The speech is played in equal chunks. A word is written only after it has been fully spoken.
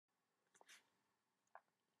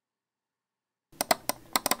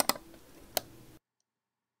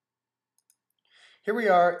Here we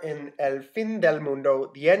are in El Fin del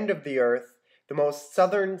Mundo, the end of the earth, the most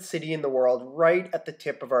southern city in the world, right at the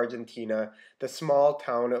tip of Argentina, the small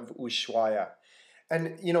town of Ushuaia.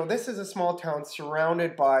 And this is a small town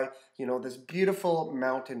surrounded by, this beautiful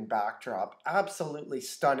mountain backdrop. Absolutely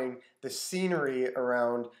stunning, the scenery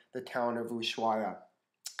around the town of Ushuaia.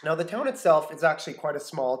 Now, the town itself is actually quite a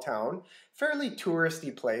small town, fairly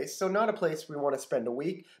touristy place, so not a place we want to spend a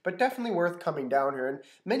week, but definitely worth coming down here. And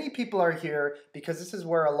many people are here because this is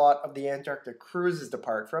where a lot of the Antarctic cruises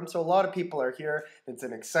depart from. So a lot of people are here. It's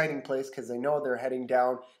an exciting place because they know they're heading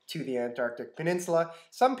down to the Antarctic Peninsula.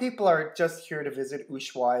 Some people are just here to visit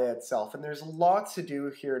Ushuaia itself, and there's lots to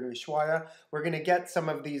do here in Ushuaia. We're going to get some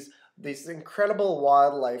of these incredible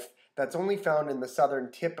wildlife that's only found in the southern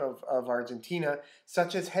tip of Argentina,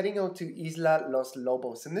 such as heading out to Isla Los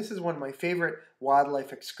Lobos. And this is one of my favorite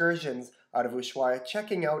wildlife excursions out of Ushuaia,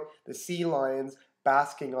 checking out the sea lions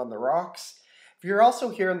basking on the rocks. If you're also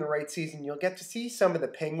here in the right season, you'll get to see some of the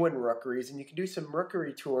penguin rookeries, and you can do some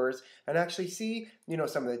rookery tours and actually see,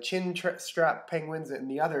 some of the chin strap penguins and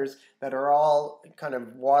the others that are all kind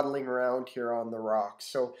of waddling around here on the rocks.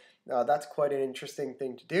 So that's quite an interesting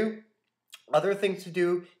thing to do. Other things to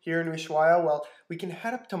do here in Ushuaia, well, we can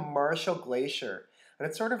head up to Marshall Glacier. And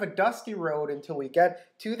it's sort of a dusty road until we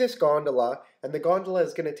get to this gondola. And the gondola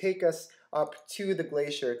is going to take us up to the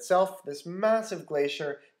glacier itself, this massive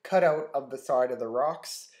glacier cut out of the side of the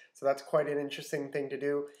rocks. So that's quite an interesting thing to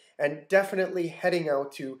do. And definitely heading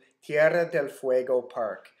out to Tierra del Fuego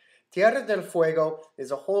Park. Tierra del Fuego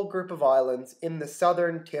is a whole group of islands in the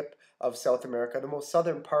southern tip of South America, the most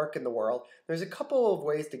southern park in the world. There's a couple of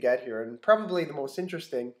ways to get here, and probably the most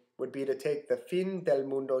interesting would be to take the Fin del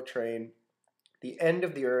Mundo train, the end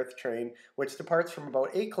of the earth train, which departs from about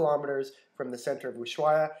 8 kilometers from the center of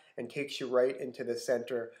Ushuaia and takes you right into the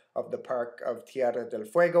center of the park of Tierra del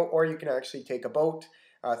Fuego. Or you can actually take a boat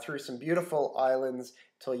through some beautiful islands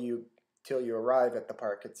till you arrive at the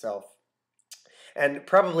park itself. And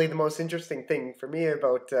probably the most interesting thing for me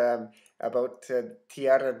about Tierra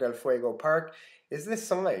del Fuego Park is this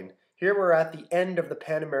sign. Here we're at the end of the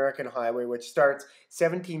Pan American Highway, which starts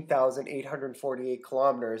 17,848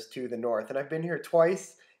 kilometers to the north. And I've been here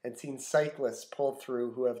twice and seen cyclists pull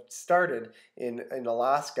through who have started in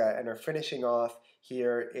Alaska and are finishing off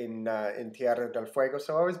here in Tierra del Fuego.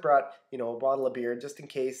 So I always brought, a bottle of beer just in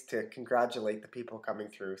case to congratulate the people coming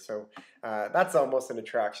through. So that's almost an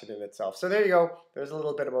attraction in itself. So there you go. There's a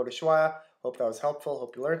little bit about Ushuaia. Hope that was helpful.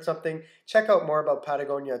 Hope you learned something. Check out more about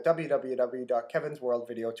Patagonia at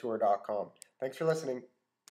www.kevinsworldvideotour.com. Thanks for listening.